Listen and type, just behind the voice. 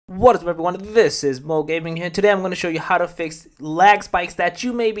What is up, everyone? This is Mo Gaming here. Today I'm going to show you how to fix lag spikes that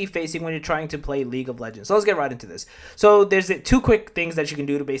you may be facing when you're trying to play League of Legends. So let's get right into this. So there's two quick things that you can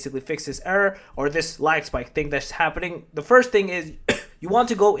do to basically fix this error or this lag spike thing that's happening. The first thing is you want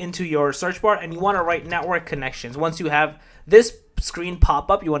to go into your search bar and you want to write network connections. Once you have this screen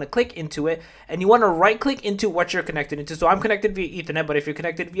pop up, you want to click into it and you want to right click into what you're connected into. So I'm connected via Ethernet, but if you're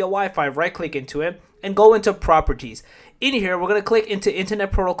connected via Wi-Fi, right click into it and go into properties. In here, we're going to click into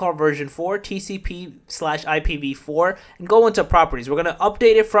Internet Protocol version 4, TCP/IPv4, and go into properties. We're going to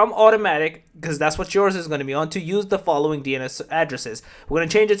update it from automatic, because that's what yours is going to be on, to use the following DNS addresses. We're going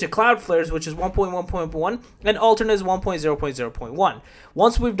to change it to Cloudflare's, which is 1.1.1, and alternate is 1.0.0.1.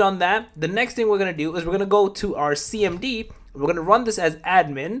 Once we've done that, the next thing we're going to do is we're going to go to our CMD. We're going to run this as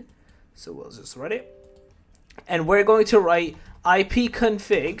admin. So we'll just write it. And we're going to write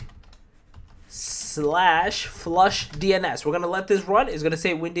ipconfig /flush DNS. We're going to let this run. It's going to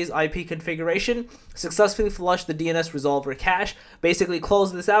say Windows IP configuration. Successfully flush the DNS resolver cache. Basically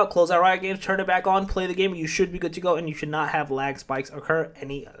close this out, close out Riot Games, turn it back on, play the game. You should be good to go and you should not have lag spikes occur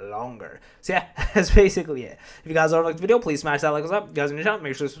any longer. So yeah, that's basically it. If you guys like the video, please smash that like us up. If you guys are new to the channel,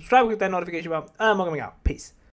 make sure to subscribe, click that notification bell. I'm going out. Peace.